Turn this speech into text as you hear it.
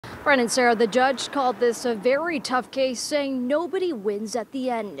Brian and Sarah, the judge called this a very tough case, saying nobody wins at the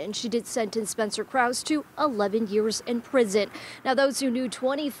end, and she did sentence Spencer Krauss to 11 years in prison. Now, those who knew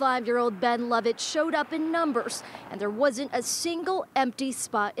 25-year-old Ben Lovett showed up in numbers, and there wasn't a single empty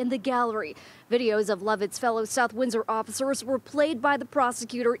spot in the gallery. Videos of Lovett's fellow South Windsor officers were played by the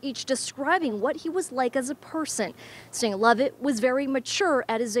prosecutor, each describing what he was like as a person, saying Lovett was very mature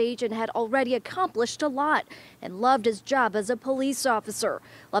at his age and had already accomplished a lot and loved his job as a police officer.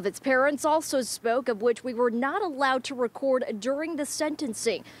 Lovett's parents also spoke, of which we were not allowed to record during the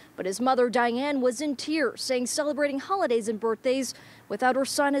sentencing. But his mother, Diane, was in tears, saying celebrating holidays and birthdays without her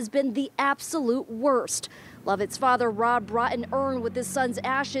son has been the absolute worst. Lovett's father, Rob, brought an urn with his son's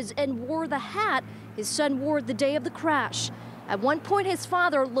ashes and wore the hat his son wore the day of the crash. At one point, his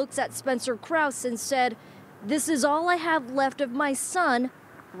father looks at Spencer Krauss and said, "This is all I have left of my son,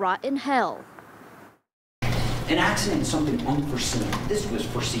 rot in hell." An accident is something unforeseen. This was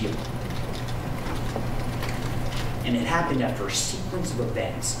foreseeable. And it happened after a sequence of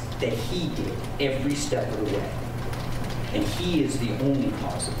events that he did every step of the way. And he is the only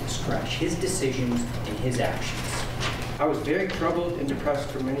cause of this crash, his decisions and his actions. I was very troubled and depressed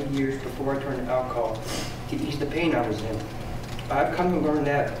for many years before I turned to alcohol to ease the pain I was in. I've come to learn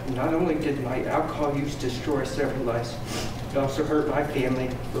that not only did my alcohol use destroy several lives, it also hurt my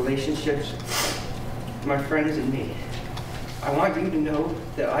family, relationships, my friends, and me. I want you to know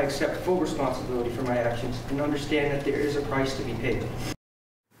that I accept full responsibility for my actions and understand that there is a price to be paid.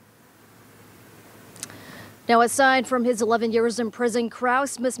 Now, aside from his 11 years in prison,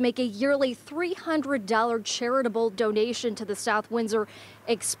 Krauss must make a yearly $300 charitable donation to the South Windsor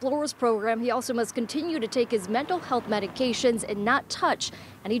Explorers program. He also must continue to take his mental health medications and not touch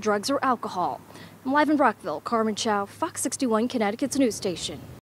any drugs or alcohol. I'm live in Rockville. Carmen Chow, Fox 61, Connecticut's news station.